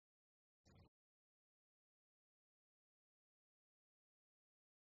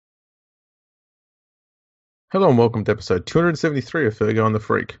Hello and welcome to episode 273 of Fergo and the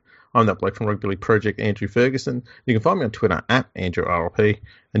Freak. I'm that bloke from Rugby League Project, Andrew Ferguson. You can find me on Twitter at AndrewRLP.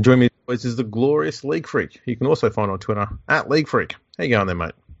 And join me as always is the glorious League Freak. You can also find on Twitter at League Freak. How you going there,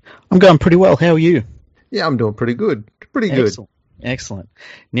 mate? I'm going pretty well. How are you? Yeah, I'm doing pretty good. Pretty good. Excellent. Excellent.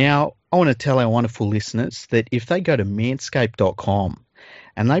 Now, I want to tell our wonderful listeners that if they go to manscaped.com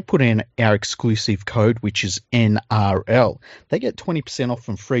and they put in our exclusive code, which is NRL, they get 20% off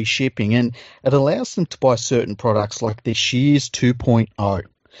and free shipping, and it allows them to buy certain products like the Shears 2.0. Now,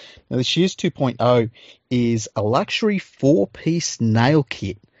 the Shears 2.0 is a luxury 4-piece nail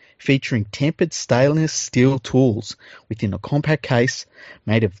kit featuring tempered stainless steel tools within a compact case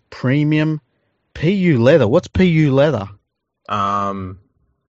made of premium PU leather. What's PU leather? I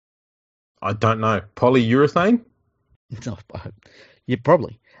don't know. Polyurethane? Yeah,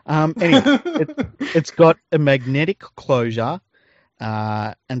 probably. Anyway, it's got a magnetic closure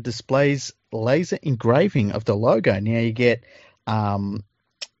and displays laser engraving of the logo. Now you get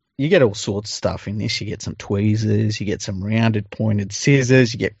all sorts of stuff in this. You get some tweezers, you get some rounded pointed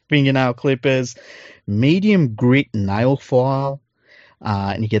scissors, you get fingernail clippers, medium grit nail file,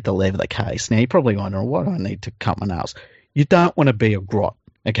 and you get the leather case. Now you're probably wondering, why do I need to cut my nails? You don't want to be a grot,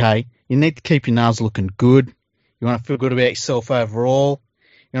 okay? You need to keep your nails looking good. You want to feel good about yourself overall.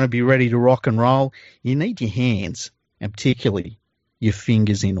 You want to be ready to rock and roll. You need your hands, and particularly your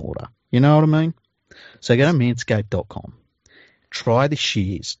fingers, in order. You know what I mean? So go to manscaped.com. Try the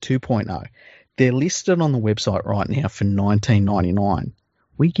Shears 2.0. They're listed on the website right now for $19.99.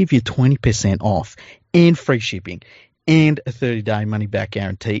 We give you 20% off and free shipping and a 30-day money-back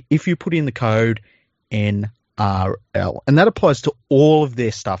guarantee if you put in the code NRL. And that applies to all of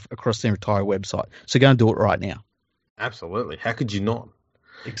their stuff across their entire website. So go and do it right now. Absolutely. How could you not?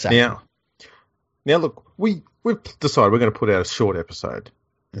 Exactly. Now look, we've decided we're going to put out a short episode.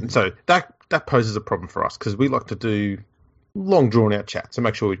 Mm-hmm. And so that poses a problem for us because we like to do long, drawn-out chats and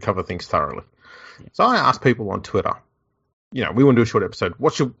make sure we cover things thoroughly. Yeah. So I asked people on Twitter, we want to do a short episode.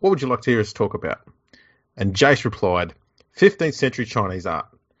 What would you like to hear us talk about? And Jace replied, 15th century Chinese art.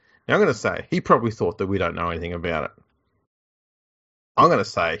 Now, I'm going to say, he probably thought that we don't know anything about it. I'm going to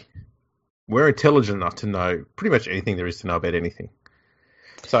say, we're intelligent enough to know pretty much anything there is to know about anything.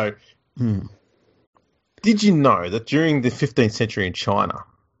 So, Did you know that during the 15th century in China,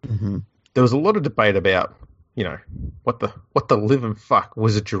 there was a lot of debate about, what the living fuck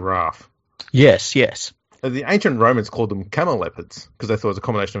was a giraffe? Yes, yes. The ancient Romans called them camel leopards because they thought it was a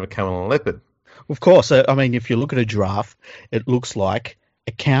combination of a camel and a leopard. Of course. I mean, if you look at a giraffe, it looks like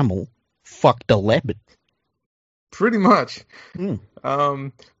a camel fucked a leopard. Pretty much.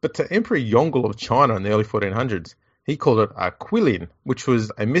 But to Emperor Yongle of China in the early 1400s, he called it a quilin, which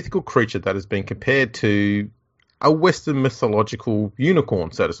was a mythical creature that has been compared to a Western mythological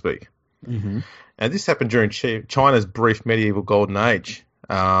unicorn, so to speak. Mm-hmm. And this happened during China's brief medieval golden age.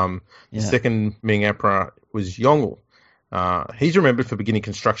 The second Ming emperor was Yongle. He's remembered for beginning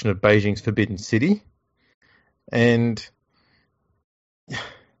construction of Beijing's Forbidden City. And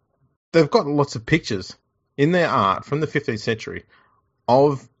they've got lots of pictures in their art from the 15th century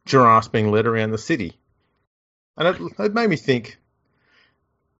of giraffes being led around the city. And it made me think,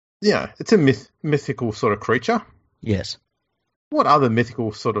 it's a mythical sort of creature. Yes. What other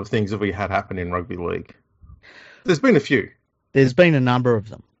mythical sort of things have we had happen in rugby league? There's been a few. There's been a number of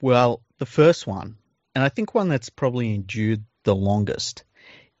them. Well, the first one, and I think one that's probably endured the longest,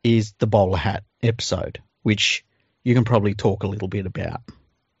 is the bowler hat episode, which you can probably talk a little bit about.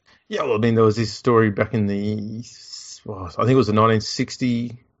 Yeah, well, I mean, there was this story back in I think it was the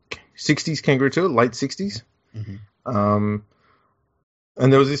 1960s Kangaroo Tour, late 60s. Mm-hmm.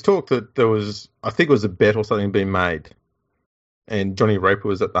 And there was this talk that I think it was a bet or something being made. And Johnny Raper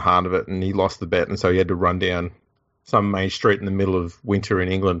was at the heart of it, and he lost the bet, and so he had to run down some main street in the middle of winter in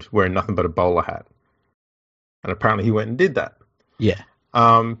England wearing nothing but a bowler hat. And apparently he went and did that. Yeah.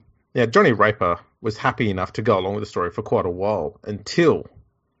 Johnny Raper was happy enough to go along with the story for quite a while until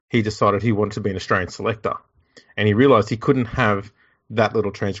he decided he wanted to be an Australian selector. And he realised he couldn't have that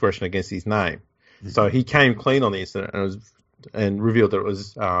little transgression against his name. Mm-hmm. So he came clean on the incident and revealed that it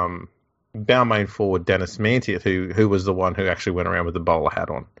was Balmain forward Dennis Mantiff who was the one who actually went around with the bowler hat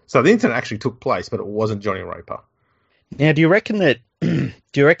on. So the incident actually took place, but it wasn't Johnny Raper. Now, do you reckon that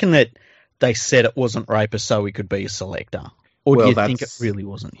they said it wasn't Raper so he could be a selector? Or do you think it really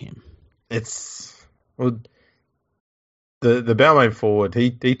wasn't him? The Balmain forward,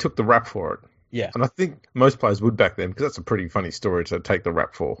 he took the rap for it. Yeah. And I think most players would back then because that's a pretty funny story to take the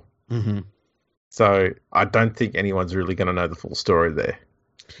rap for. Mm-hmm. So I don't think anyone's really going to know the full story there.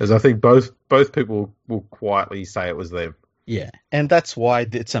 Because I think both people will quietly say it was them. Yeah, and that's why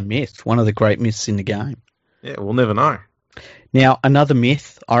it's a myth, one of the great myths in the game. Yeah, we'll never know. Now, another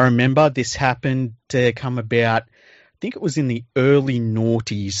myth, I remember this happened to come about, I think it was in the early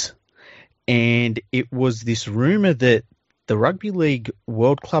noughties, and it was this rumour that the Rugby League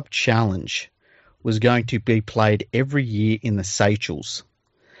World Club Challenge was going to be played every year in the Seychelles.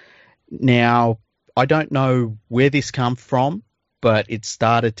 Now, I don't know where this come from, but it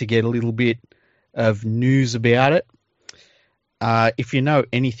started to get a little bit of news about it. If you know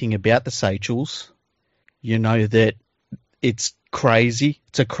anything about the Seychelles, you know that it's crazy.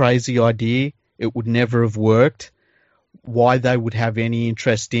 It's a crazy idea. It would never have worked. Why they would have any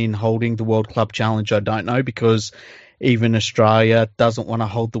interest in holding the World Club Challenge, I don't know, because even Australia doesn't want to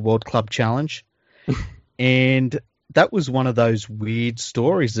hold the World Club Challenge. And that was one of those weird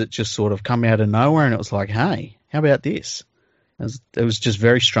stories that just sort of come out of nowhere, and it was like, hey, how about this? It was just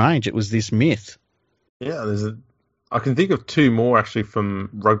very strange. It was this myth. Yeah, I can think of two more actually from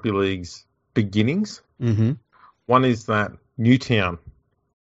rugby league's beginnings. Mm-hmm. One is that Newtown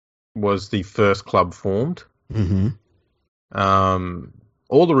was the first club formed. Mm-hmm.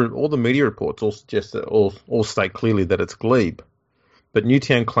 All the media reports all suggest that all state clearly that it's glebe, but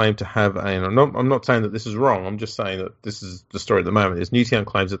Newtown claimed to have I'm not saying that this is wrong. I'm just saying that this is the story at the moment. Is Newtown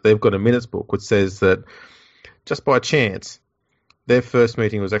claims that they've got a minutes book which says that just by chance their first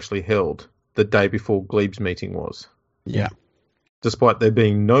meeting was actually held the day before Glebe's meeting was. Yeah. Despite there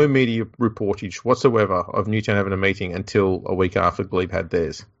being no media reportage whatsoever of Newtown having a meeting until a week after Glebe had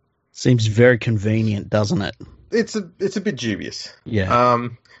theirs. Seems very convenient, doesn't it? It's a bit dubious. Yeah.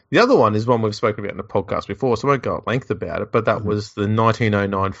 The other one is one we've spoken about in the podcast before, so I won't go at length about it, but that was the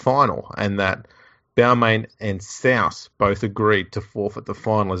 1909 final, and that Balmain and South both agreed to forfeit the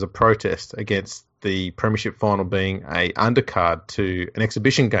final as a protest against the premiership final being a undercard to an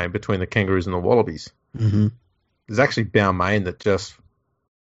exhibition game between the Kangaroos and the Wallabies. Mm-hmm. There's actually Balmain that just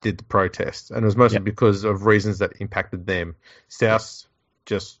did the protest, and it was mostly because of reasons that impacted them. South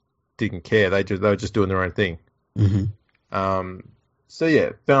just didn't care; they were just doing their own thing. Mm-hmm. So yeah,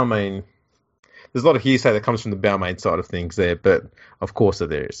 Balmain. There's a lot of hearsay that comes from the Balmain side of things there, but of course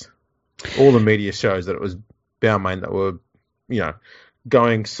there is. All the media shows that it was Balmain that were,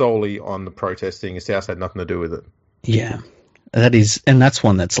 going solely on the protesting. South had nothing to do with it. Yeah, that's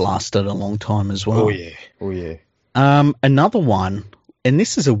one that's lasted a long time as well. Oh yeah. Another one, and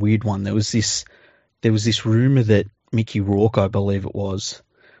this is a weird one. There was this rumor that Mickey Rourke, I believe it was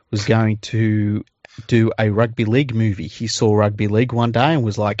going to do a rugby league movie. He saw rugby league one day and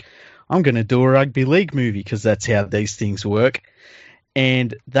was like, I'm going to do a rugby league movie because that's how these things work.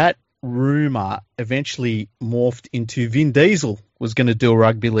 And that rumor eventually morphed into Vin Diesel was going to do a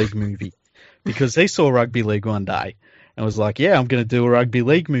rugby league movie because he saw rugby league one day and was like, yeah, I'm going to do a rugby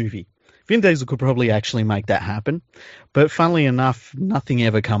league movie. Vin Diesel could probably actually make that happen. But funnily enough, nothing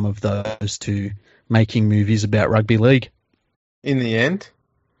ever come of those two making movies about rugby league. In the end,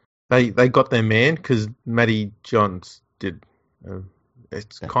 they got their man because Matty Johns did.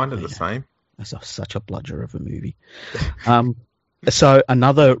 It's kind of the same. That's such a bludger of a movie. So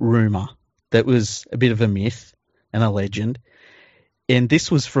another rumour that was a bit of a myth and a legend, and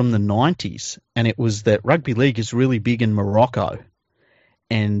this was from the 90s, and it was that rugby league is really big in Morocco,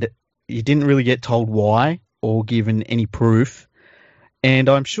 and you didn't really get told why or given any proof. And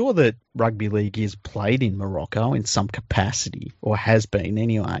I'm sure that rugby league is played in Morocco in some capacity, or has been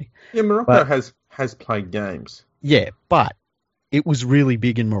anyway. Yeah, Morocco has played games. Yeah, but it was really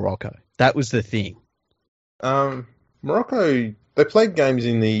big in Morocco. That was the thing. Morocco, they played games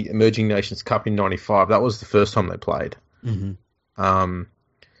in the Emerging Nations Cup in '95. That was the first time they played. Mm-hmm.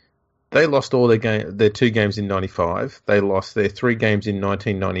 They lost all their 2 games in '95. They lost their 3 games in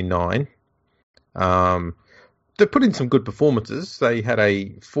 1999. They put in some good performances. They had a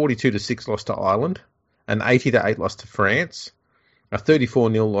 42-6 loss to Ireland, an 80-8 loss to France, a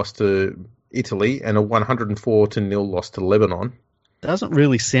 34-0 loss to Italy, and a 104-0 loss to Lebanon. Doesn't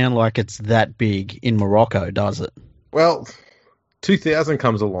really sound like it's that big in Morocco, does it? Well, 2000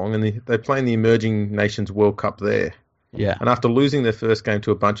 comes along and they play in the Emerging Nations World Cup there. Yeah. And after losing their first game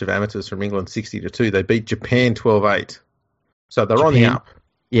to a bunch of amateurs from England 60-2, they beat Japan 12-8. So they're on the up.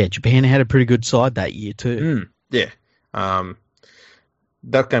 Yeah, Japan had a pretty good side that year too. Yeah.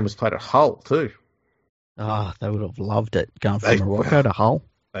 That game was played at Hull too. Ah, they would have loved it going from Morocco to Hull.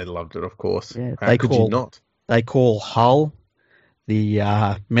 They loved it, of course. Yeah, How could you not? They call Hull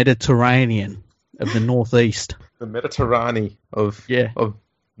the Mediterranean of the northeast. The Mediterranean of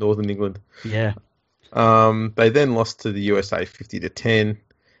northern England. Yeah. They then lost to the USA 50-10.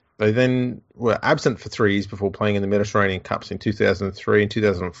 They then were absent for 3 years before playing in the Mediterranean Cups in 2003 and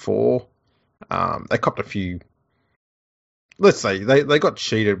 2004. They copped a few. Let's say they got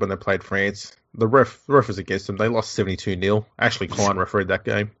cheated when they played France the ref was against them. They lost 72-0. Ashley Klein refereed that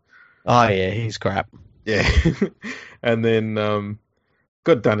game. Oh, yeah, he's crap. Yeah. And then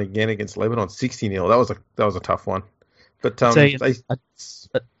got done again against Lebanon, 60-0. That was a tough one. But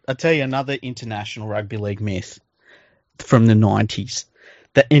I'll tell you another international rugby league myth from the 90s,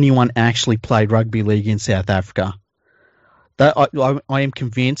 that anyone actually played rugby league in South Africa. I am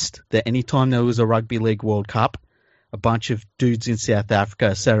convinced that anytime there was a Rugby League World Cup, a bunch of dudes in South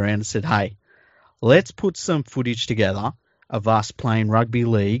Africa sat around and said, hey, let's put some footage together of us playing rugby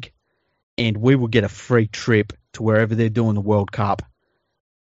league and we will get a free trip to wherever they're doing the World Cup.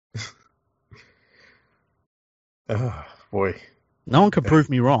 Oh, boy. No one can prove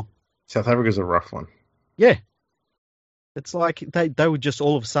me wrong. South Africa's a rough one. Yeah. It's like they were just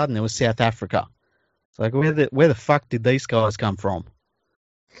all of a sudden there was South Africa. It's like where the fuck did these guys come from?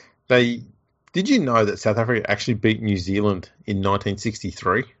 Did you know that South Africa actually beat New Zealand in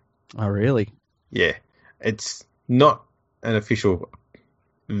 1963? Oh, really? Yeah. It's not an official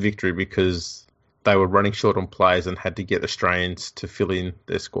victory because they were running short on players and had to get Australians to fill in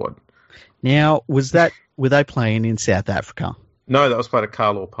their squad. Now, were they playing in South Africa? No, that was played at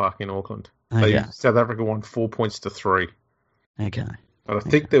Carlaw Park in Auckland. Okay. South Africa won 4 points to 3. Okay. But I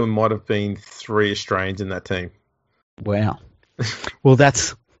think there might have been 3 Australians in that team. Wow. Well,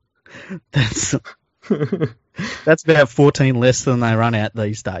 that's about 14 less than they run out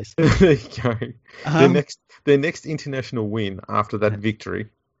these days. There you go. Their next international win after that victory,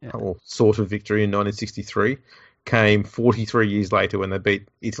 or sort of victory in 1963, came 43 years later when they beat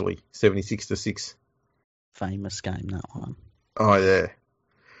Italy 76-6. Famous game, that one. Oh yeah.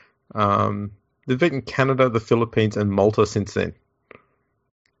 They've beaten Canada, the Philippines, and Malta since then.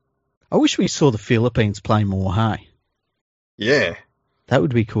 I wish we saw the Philippines play more, hey? Yeah. That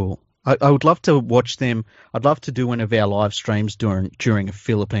would be cool. I would love to watch them. I'd love to do one of our live streams during a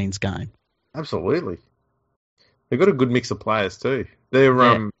Philippines game. Absolutely. They've got a good mix of players too. Their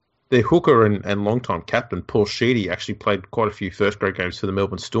hooker and long-time captain, Paul Sheedy, actually played quite a few first-grade games for the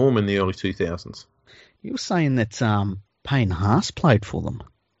Melbourne Storm in the early 2000s. You were saying that Payne Haas played for them.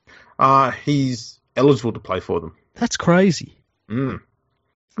 He's eligible to play for them. That's crazy. Mm.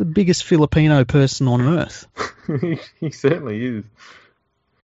 The biggest Filipino person on earth. He certainly is.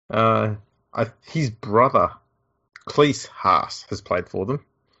 His brother, Cleese Haas, has played for them.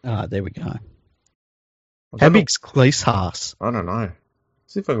 Ah, there we go. How big's Cleese Haas? I don't know.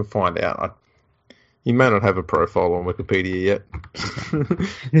 See if I can find out. He may not have a profile on Wikipedia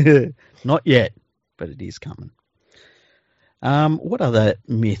yet. Not yet, but it is coming. What other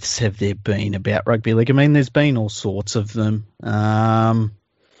myths have there been about rugby league? I mean, there's been all sorts of them.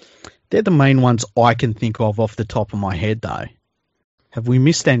 They're the main ones I can think of off the top of my head, though. Have we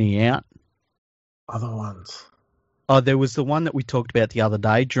missed any out? Other ones? Oh, there was the one that we talked about the other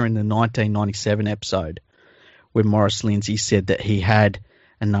day during the 1997 episode where Maurice Lindsay said that he had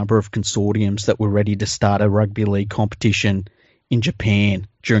a number of consortiums that were ready to start a rugby league competition in Japan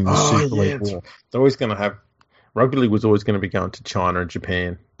during the Super League War. It's always going to have... Rugby league was always going to be going to China and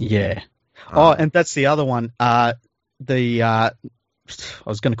Japan. Yeah. And that's the other one. I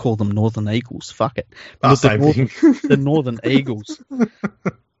was going to call them Northern Eagles. Fuck it. The Northern Eagles,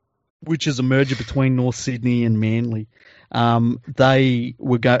 which is a merger between North Sydney and Manly.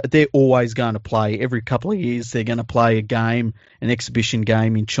 They're always going to play every couple of years. They're going to play a game, an exhibition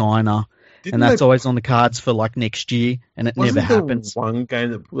game in China, and that's always on the cards for like next year, and it never happens. One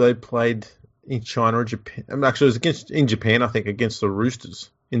game that they played in China or Japan. Actually, it was in Japan, I think, against the Roosters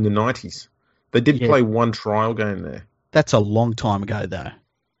in the 90s. They did play one trial game there. That's a long time ago, though.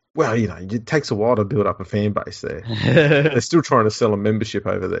 Well, it takes a while to build up a fan base there. They're still trying to sell a membership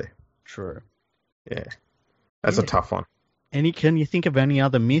over there. True. Yeah. That's a tough one. Can you think of any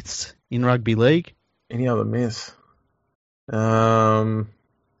other myths in rugby league? Any other myths? I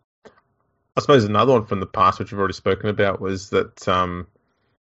suppose another one from the past, which we've already spoken about, was that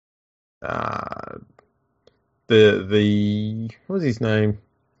what was his name?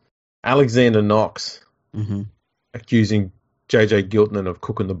 Alexander Knox. Mm-hmm. Accusing JJ Giltinan of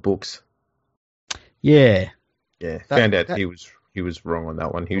cooking the books. Yeah. Yeah. Found out he was wrong on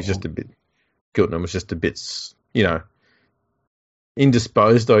that one. He was just a bit... Giltinan was just a bit,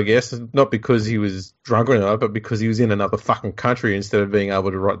 indisposed, I guess. Not because he was drunk or anything, but because he was in another fucking country instead of being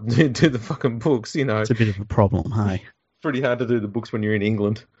able to do the fucking books, It's a bit of a problem, hey? It's pretty hard to do the books when you're in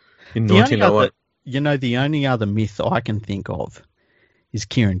England in 1908. The only other myth I can think of is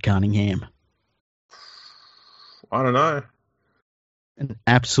Kieran Cunningham. I don't know. An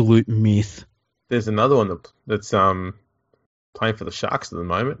absolute myth. There's another one that's playing for the Sharks at the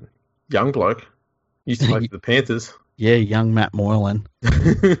moment. Young bloke. Used to play for the Panthers. Yeah, young Matt Moylan.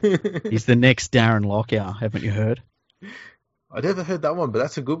 He's the next Darren Lockyer, haven't you heard? I never heard that one, but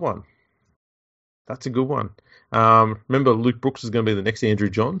that's a good one. That's a good one. Remember, Luke Brooks is going to be the next Andrew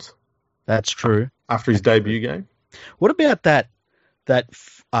Johns? That's true. After his debut game? What about that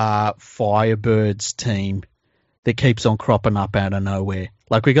Firebirds team that keeps on cropping up out of nowhere?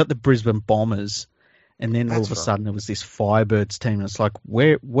 Like, we got the Brisbane Bombers, and then all of a sudden there was this Firebirds team, and it's like,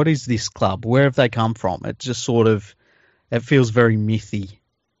 what is this club? Where have they come from? It just sort of, it feels very mythy.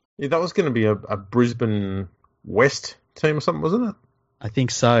 Yeah, that was going to be a Brisbane West team or something, wasn't it? I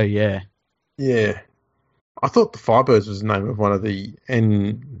think so, yeah. Yeah. I thought the Firebirds was the name of one of the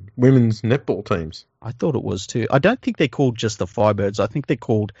women's netball teams. I thought it was too. I don't think they're called just the Firebirds. I think they're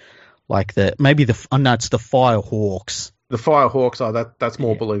called like no, it's the Firehawks. The Firehawks, that's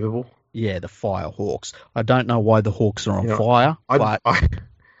more believable. Yeah, the Firehawks. I don't know why the Hawks are on fire, but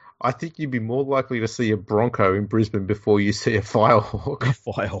I think you'd be more likely to see a Bronco in Brisbane before you see a Firehawk. A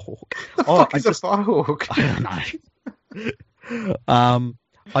Firehawk. The fuck is a Firehawk? I don't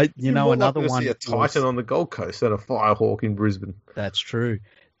know. Another one. See a Titan on the Gold Coast and a Firehawk in Brisbane. That's true.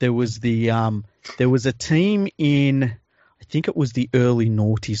 There was there was a team in, I think it was the early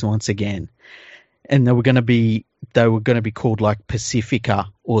noughties once again, and they were going to be called like Pacifica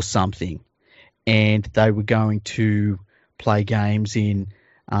or something, and they were going to play games in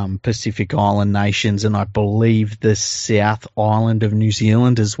Pacific Island nations, and I believe the South Island of New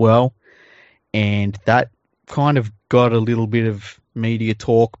Zealand as well, and that kind of got a little bit of media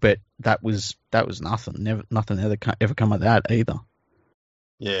talk, but that was nothing. Nothing ever come of that either.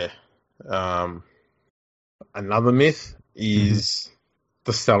 Yeah. Another myth is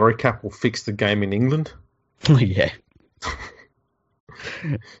the salary cap will fix the game in England. Yeah.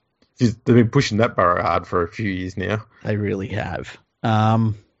 They've been pushing that barrow hard for a few years now. They really have.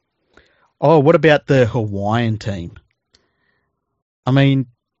 What about the Hawaiian team? I mean,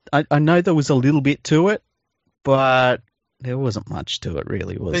 I know there was a little bit to it, but there wasn't much to it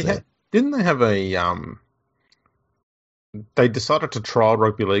really, was there? Didn't they have they decided to trial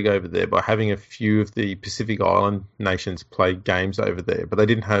rugby league over there by having a few of the Pacific Island nations play games over there, but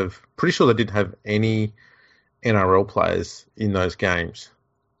pretty sure they didn't have any NRL players in those games.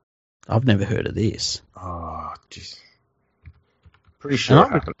 I've never heard of this. Oh, jeez. Pretty sure it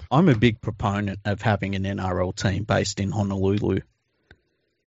happened. I'm a big proponent of having an NRL team based in Honolulu.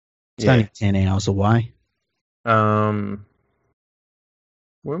 It's only 10 hours away. When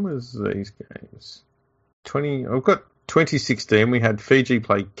was these games? I've got 2016. We had Fiji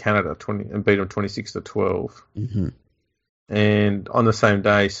play Canada and beat them 26-12. Mm-hmm. And on the same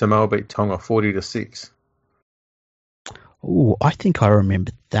day, Samoa beat Tonga 40-6. Oh, I think I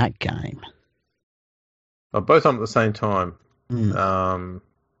remember that game. Both on at the same time. Mm.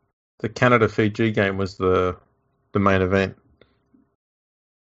 The Canada-Fiji game was the main event.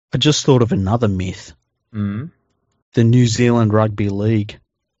 I just thought of another myth. Mm. The New Zealand Rugby League.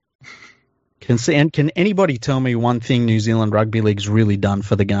 Can anybody tell me one thing New Zealand Rugby League's really done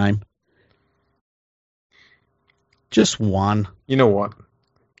for the game? Just one. You know what?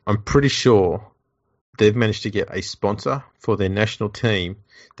 I'm pretty sure they've managed to get a sponsor for their national team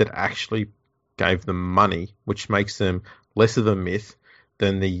that actually gave them money, which makes them less of a myth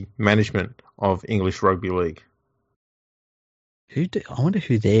than the management of English Rugby League. I wonder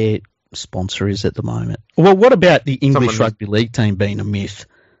who their sponsor is at the moment. Well, what about the English Rugby League team being a myth?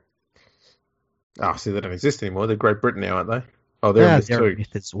 Oh, see, they don't exist anymore. They're Great Britain now, aren't they? Oh, they're a myth too. A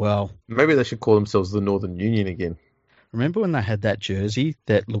myth as well. Maybe they should call themselves the Northern Union again. Remember when they had that jersey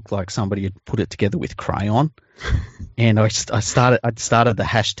that looked like somebody had put it together with crayon? And I started the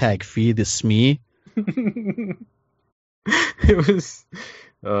hashtag Fear the Smear. It was.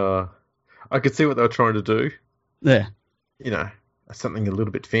 I could see what they were trying to do. Yeah. Something a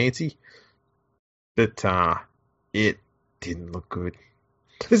little bit fancy. But it didn't look good.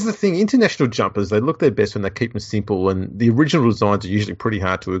 This is the thing. International jumpers, they look their best when they keep them simple, and the original designs are usually pretty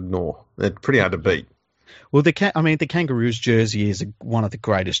hard to ignore. They're pretty hard to beat. Well, the Kangaroos jersey is one of the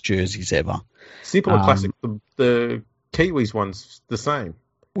greatest jerseys ever. Simple and classic. The Kiwis one's the same.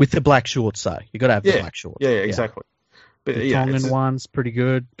 With the black shorts, though. You got to have the black shorts. Yeah, exactly. But the Tongan one's pretty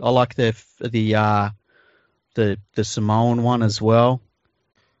good. I like the Samoan one as well.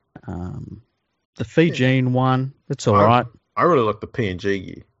 The Fijian one, it's all right. I really like the PNG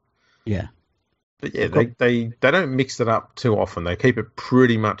gear. Yeah. But yeah, they don't mix it up too often. They keep it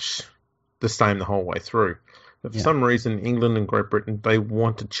pretty much the same the whole way through. But for some reason, England and Great Britain, they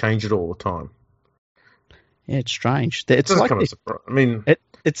want to change it all the time. Yeah, it's strange. It's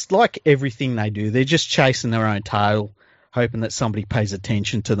like everything they do. They're just chasing their own tail, hoping that somebody pays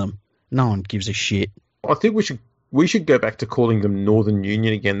attention to them. No one gives a shit. I think we should go back to calling them Northern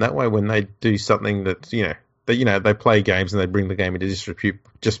Union again. That way, when they do something that they play games and they bring the game into disrepute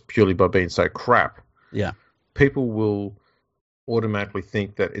just purely by being so crap. Yeah. People will automatically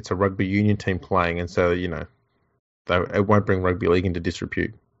think that it's a rugby union team playing, and so it won't bring rugby league into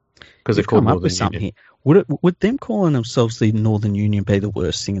disrepute because they're called Northern Union. Here. Would them calling themselves the Northern Union be the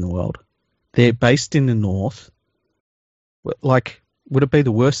worst thing in the world? They're based in the north. Like, would it be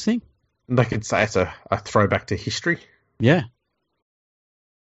the worst thing? They could say it's a throwback to history. Yeah.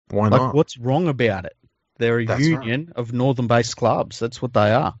 Why not? Like, what's wrong about it? They're a union of northern-based clubs. That's what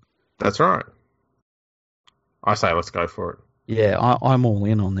they are. That's right. I say let's go for it. Yeah, I'm all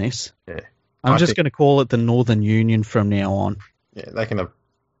in on this. Yeah. I'm just going to call it the Northern Union from now on. Yeah, they can have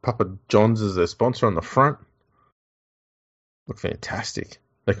Papa John's as their sponsor on the front. Look fantastic.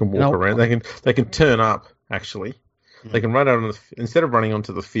 They can walk around. They can turn up, actually. They can run out instead of running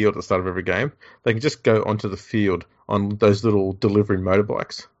onto the field at the start of every game, they can just go onto the field on those little delivery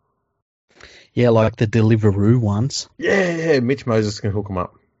motorbikes. Yeah, like the Deliveroo ones. Yeah, Mitch Moses can hook them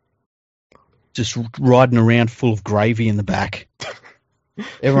up. Just riding around full of gravy in the back.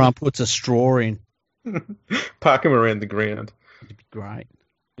 Everyone puts a straw in. Park them around the ground. It'd be great.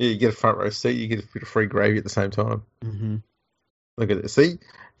 Yeah, you get a front row seat, you get a bit of free gravy at the same time. Mm-hmm. Look at this. See?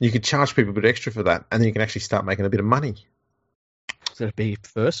 You could charge people a bit extra for that, and then you can actually start making a bit of money. So it'd be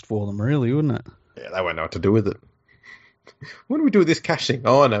first for them, really, wouldn't it? Yeah, they won't know what to do with it. What do we do with this cash thing?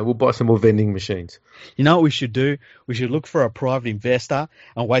 Oh, no, we'll buy some more vending machines. You know what we should do? We should look for a private investor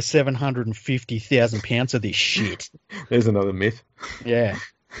and waste £750,000 of this shit. There's another myth. Yeah.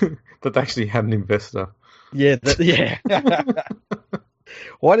 That they actually had an investor. Yeah, yeah.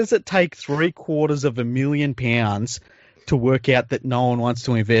 Why does it take £750,000 to work out that no one wants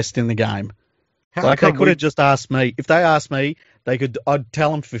to invest in the game? They could have just asked me. If they asked me, I'd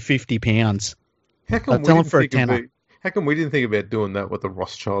tell them for £50. I'd tell them for a tenner. How come we didn't think about doing that, what the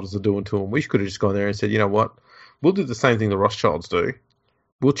Rothschilds are doing to them? We could have just gone there and said, you know what? We'll do the same thing the Rothschilds do.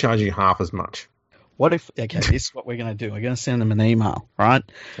 We'll charge you half as much. What if, okay, this is what we're going to do. We're going to send them an email, right?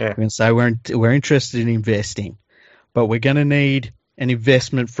 Yeah. We're going to say we're interested in investing, but we're going to need an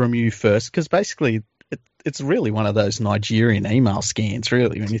investment from you first, because basically it's really one of those Nigerian email scams,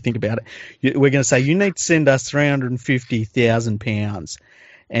 really, when you think about it. We're going to say, you need to send us £350,000.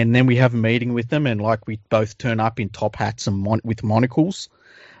 And then we have a meeting with them, and like we both turn up in top hats and with monocles,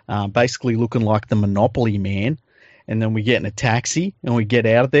 basically looking like the Monopoly man. And then we get in a taxi and we get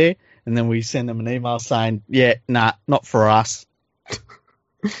out of there, and then we send them an email saying, "Yeah, nah, not for us."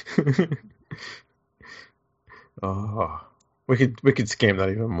 Oh, we could scam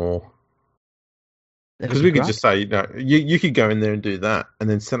that even more. Because we could just say, you could go in there and do that, and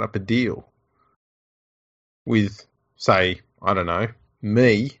then set up a deal with, say, I don't know,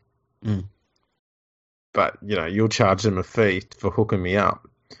 me, but you'll charge them a fee for hooking me up,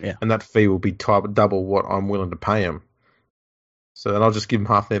 and that fee will be double what I'm willing to pay them. So then I'll just give them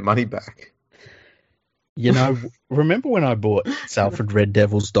half their money back. Remember when I bought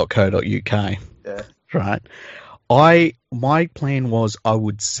salfordreddevils.co.uk? Yeah. Right. My plan was I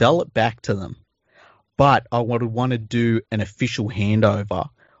would sell it back to them, but I would want to do an official handover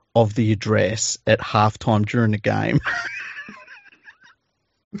of the address at halftime during the game.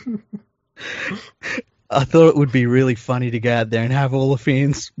 I thought it would be really funny to go out there and have all the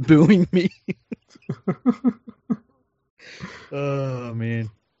fans booing me. Oh, man.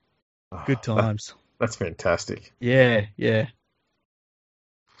 Good times. That's fantastic. Yeah.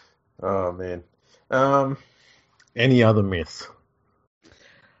 Oh, man. Any other myths?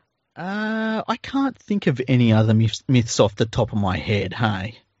 I can't think of any other myths off the top of my head,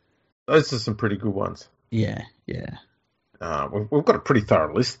 hey? Those are some pretty good ones. Yeah. We've got a pretty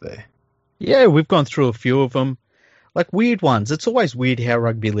thorough list there. Yeah, we've gone through a few of them. Like weird ones. It's always weird how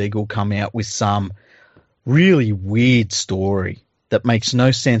Rugby League will come out with some really weird story that makes no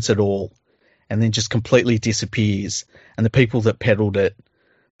sense at all and then just completely disappears. And the people that peddled it,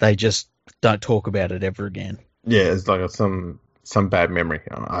 they just don't talk about it ever again. Yeah, it's like some bad memory.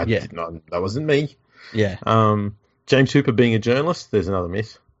 Did not, that wasn't me. Yeah. James Hooper being a journalist, there's another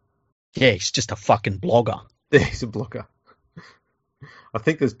myth. Yeah, he's just a fucking blogger. Yeah, he's a blogger. I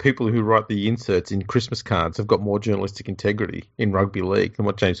think there's people who write the inserts in Christmas cards have got more journalistic integrity in rugby league than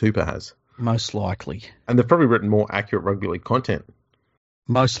what James Hooper has. Most likely. And they've probably written more accurate rugby league content.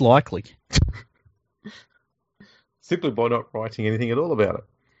 Most likely. Simply by not writing anything at all about it.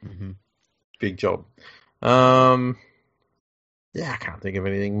 Mm-hmm. Big job. I can't think of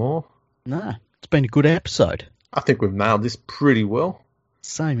anything more. No, it's been a good episode. I think we've nailed this pretty well.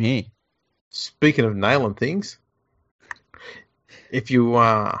 Same here. Speaking of nailing things, if you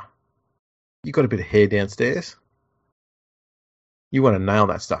You got a bit of hair downstairs. You want to nail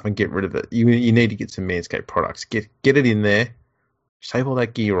that stuff and get rid of it. You need to get some Manscaped products. Get it in there. Shave all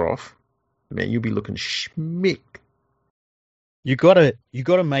that gear off. Man, you'll be looking schmick. You gotta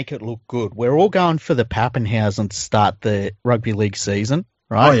make it look good. We're all going for the Pappenhausen to start the rugby league season,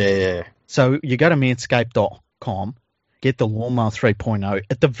 right? Oh yeah. So you go to manscaped.com, get the Lawnmower 3.0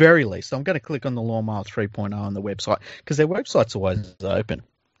 at the very least. I'm going to click on the Lawnmower 3.0 on the website because their website's always open.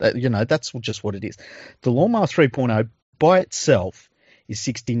 That's just what it is. The Lawnmower 3.0 by itself is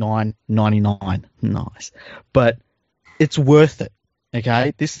 $69.99. Nice, but it's worth it.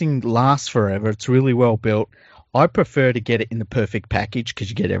 Okay, this thing lasts forever. It's really well built. I prefer to get it in the perfect package because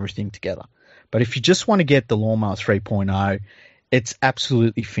you get everything together. But if you just want to get the Lawnmower 3.0, it's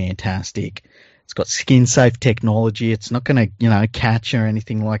absolutely fantastic. It's got skin-safe technology. It's not going to, catch or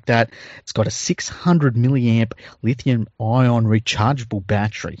anything like that. It's got a 600 milliamp lithium-ion rechargeable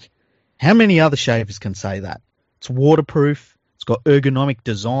battery. How many other shavers can say that? It's waterproof. It's got ergonomic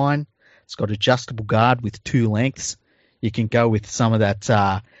design. It's got adjustable guard with 2 lengths. You can go with some of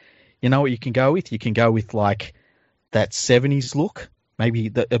that, you know what you can go with? You can go with like that 70s look,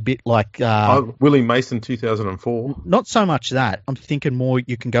 maybe a bit like... Willie Mason 2004. Not so much that. I'm thinking more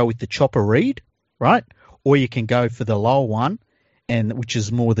you can go with the chopper reed, right? Or you can go for the lower one, which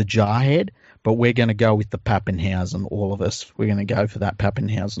is more the jarhead, but we're going to go with the Pappenhausen, all of us. We're going to go for that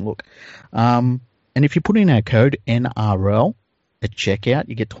Pappenhausen look. And if you put in our code NRL at checkout,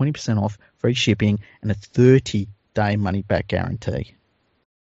 you get 20% off, free shipping, and a 30-day money-back guarantee.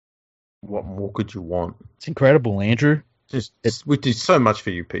 What more could you want? It's incredible, Andrew. We do so much for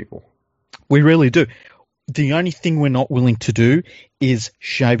you people. We really do. The only thing we're not willing to do is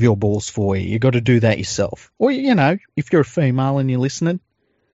shave your balls for you. You got to do that yourself. Or, if you're a female and you're listening.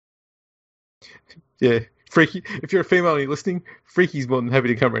 Yeah, Freaky. If you're a female and you're listening, Freaky's more than happy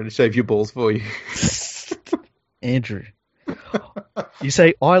to come around and shave your balls for you. Andrew. You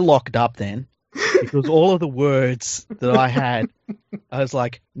see, I locked up then because all of the words that I had, I was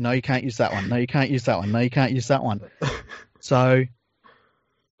like, no, you can't use that one. No, you can't use that one. No, you can't use that one. So,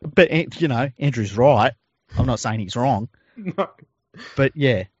 but, Andrew's right. I'm not saying he's wrong. No. But,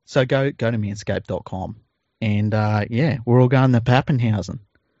 yeah, so go to manscaped.com. And, we're all going to Pappenhausen.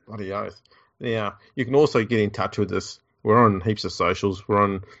 Bloody oath. Yeah, you can also get in touch with us. We're on heaps of socials. We're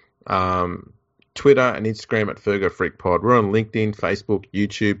on Twitter and Instagram at FergoFreakPod. We're on LinkedIn, Facebook,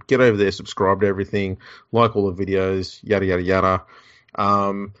 YouTube. Get over there, subscribe to everything, like all the videos, yada, yada, yada.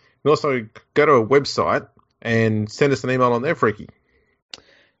 And also go to a website and send us an email on there, Freaky.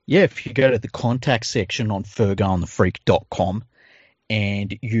 Yeah, if you go to the contact section on FergoandTheFreak.com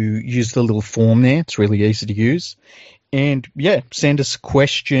and you use the little form there, it's really easy to use. And, send us a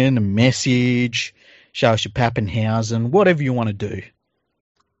question, a message, show us your Pappenhausen, whatever you want to do.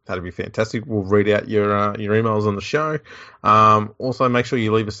 That'd be fantastic. We'll read out your emails on the show. Also, make sure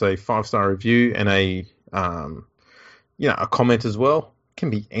you leave us a 5-star review and a comment as well. It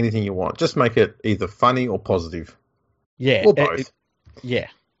can be anything you want. Just make it either funny or positive. Yeah. Or both. Yeah.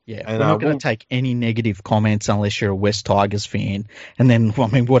 And we're not going to take any negative comments unless you're a West Tigers fan. And then,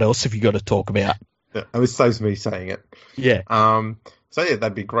 what else have you got to talk about? Yeah, and this saves me saying it. Yeah.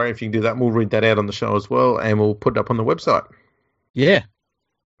 That'd be great if you can do that. We'll read that out on the show as well, and we'll put it up on the website. Yeah.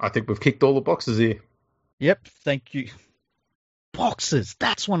 I think we've kicked all the boxes here. Yep, thank you. Boxes,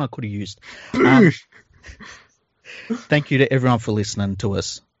 that's one I could have used. Thank you to everyone for listening to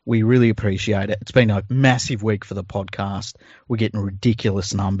us. We really appreciate it. It's been a massive week for the podcast. We're getting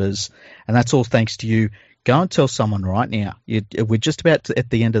ridiculous numbers, and that's all thanks to you. Go and tell someone right now. We're just about at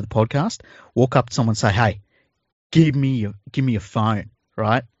the end of the podcast. Walk up to someone and say, hey, give me your phone,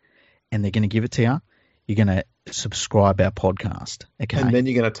 right? And they're going to give it to you. You're going to subscribe our podcast, okay? And then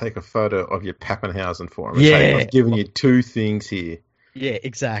you're going to take a photo of your Pappenhausen for them. Yeah. Say, I've given you 2 things here. Yeah,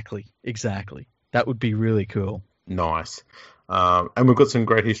 exactly. That would be really cool. Nice. And we've got some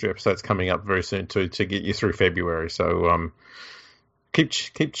great history episodes coming up very soon too to get you through February. So keep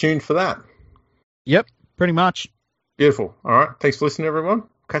tuned for that. Yep, pretty much. Beautiful. All right. Thanks for listening, everyone.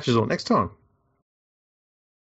 Catch us all next time.